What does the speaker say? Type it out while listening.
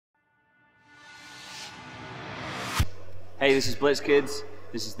Hey, this is Blitz Kids.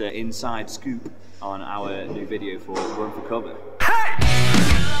 This is the inside scoop on our new video for Run for Cover.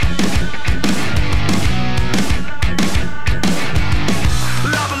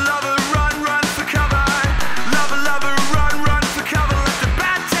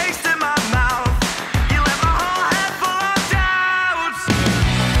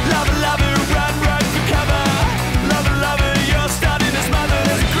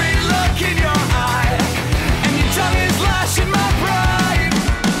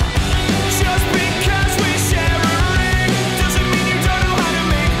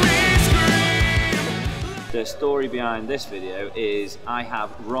 The story behind this video is I have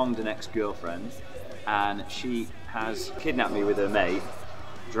wronged an ex-girlfriend and she has kidnapped me with her mate,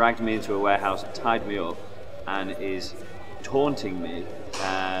 dragged me into a warehouse, tied me up and is taunting me,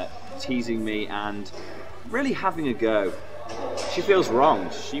 teasing me and really having a go. She feels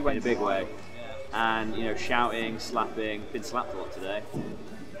wronged, she went in a big way and shouting, slapping, been slapped a lot today.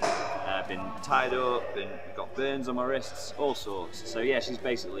 Been tied up, got burns on my wrists, all sorts. So yeah, she's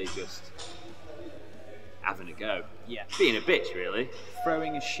basically just having a go. Yeah. Being a bitch, really.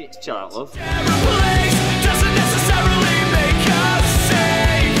 Throwing a shit. Chill out, love. Doesn't necessarily make us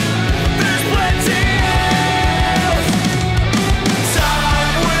safe. There's plenty else.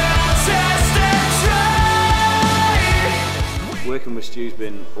 Time will test and try. Working with Stu's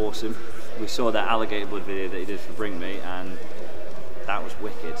been awesome. We saw that alligator blood video that he did for Bring Me and that was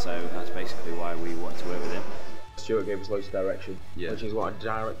wicked, so that's basically why we wanted to work with him. Stuart gave us loads of direction, which is what a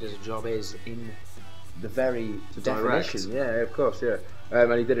director's job is in the very definition. Yeah, of course, yeah.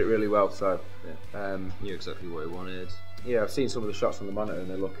 And he did it really well, so yeah. Knew exactly what he wanted. Yeah, I've seen some of the shots on the monitor and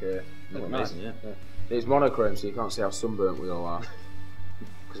they look amazing, nice. Yeah. It's monochrome, so you can't see how sunburnt we all are.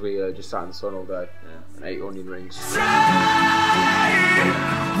 Because we just sat in the sun all day and ate onion rings.